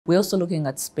We're also looking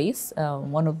at space.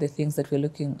 One of the things that we're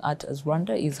looking at as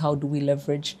Rwanda is how do we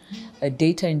leverage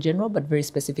data in general, but very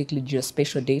specifically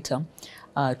geospatial data,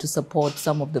 to support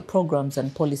some of the programs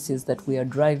and policies that we are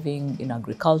driving in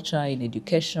agriculture, in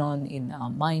education, in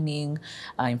mining,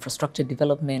 infrastructure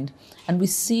development. And we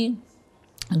see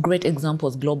great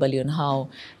examples globally on how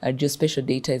geospatial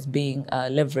data is being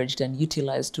leveraged and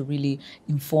utilized to really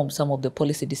inform some of the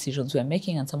policy decisions we're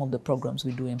making and some of the programs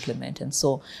we do implement. And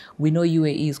so we know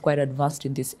UAE is quite advanced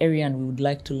in this area and we would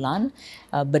like to learn.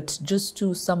 But just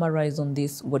to summarize on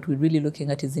this, what we're really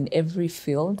looking at is in every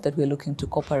field that we're looking to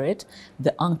cooperate,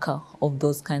 the anchor of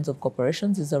those kinds of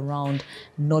cooperations is around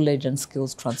knowledge and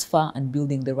skills transfer and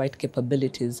building the right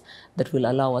capabilities that will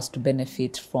allow us to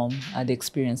benefit from the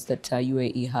experience that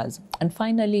UAE has. And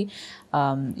finally,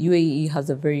 UAE has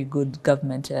a very good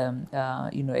government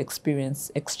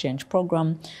experience exchange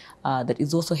program that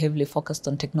is also heavily focused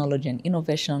on technology and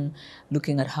innovation,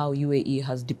 looking at how UAE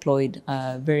has deployed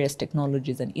various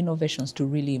technologies and innovations to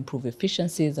really improve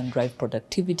efficiencies and drive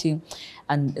productivity.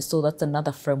 And so that's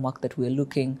another framework that we're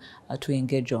looking to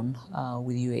engage on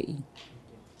with UAE.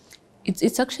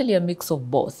 It's actually a mix of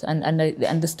both.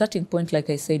 And the starting point, like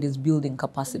I said, is building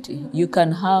capacity. You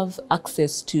can have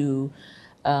access to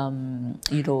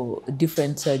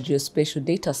different geospatial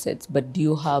data sets, but do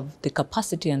you have the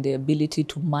capacity and the ability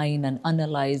to mine and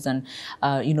analyze and,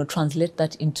 translate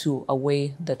that into a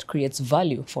way that creates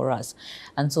value for us?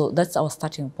 And so that's our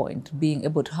starting point, being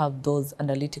able to have those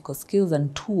analytical skills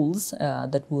and tools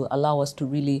that will allow us to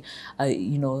really,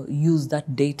 use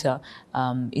that data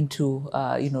into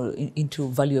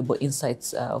valuable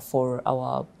insights for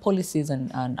our policies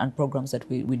and programs that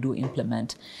we do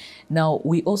implement. Now,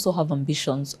 we also have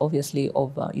ambitions, obviously,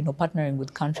 of partnering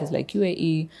with countries like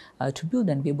UAE to build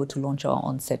and be able to launch our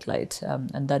own satellite.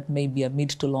 And that may be a mid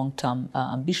to long-term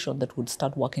ambition that would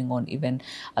start working on even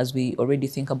as we already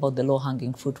think about the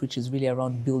low-hanging fruit, which is really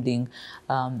around building,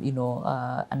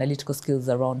 analytical skills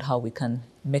around how we can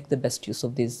make the best use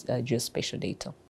of this geospatial data.